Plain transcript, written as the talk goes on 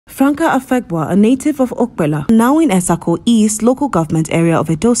FRANCA AFEGBUA, a native of Okpela, now in Esako East local government area of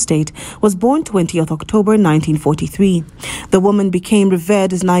Edo State, was born 20th October 1943. The woman became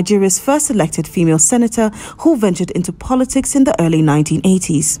revered as Nigeria's first elected female senator who ventured into politics in the early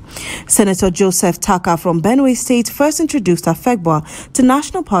 1980s. Senator Joseph Taka from Benue State first introduced AFEGBUA to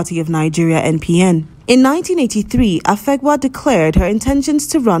National Party of Nigeria (NPN). In 1983, AFEGBUA declared her intentions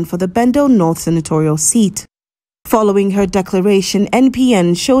to run for the Bendo North senatorial seat. Following her declaration,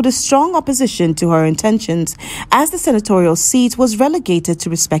 NPN showed a strong opposition to her intentions, as the senatorial seat was relegated to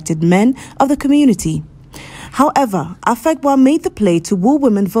respected men of the community. However, AFEGBUA made the play to woo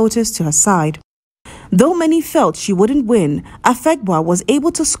women voters to her side. Though many felt she wouldn't win, AFEGBUA was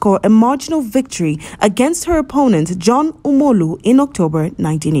able to score a marginal victory against her opponent John Umolu in October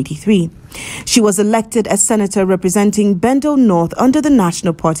 1983. She was elected as senator representing Bendo North under the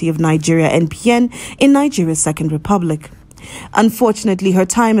National Party of Nigeria (NPN) in Nigeria's Second Republic. Unfortunately, her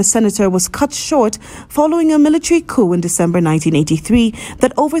time as senator was cut short following a military coup in December 1983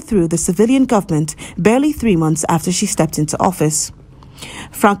 that overthrew the civilian government barely 3 months after she stepped into office.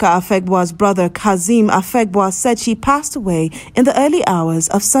 FRANCA AFEGBUA's brother Kazim AFEGBUA said she passed away in the early hours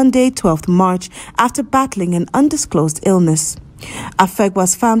of Sunday, 12th March, after battling an undisclosed illness.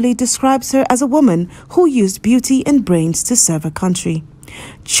 AFEGBUA's family describes her as a woman who used beauty and brains to serve her country.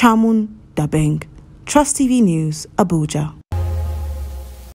 Chamun Dabeng, Trust TV News, Abuja.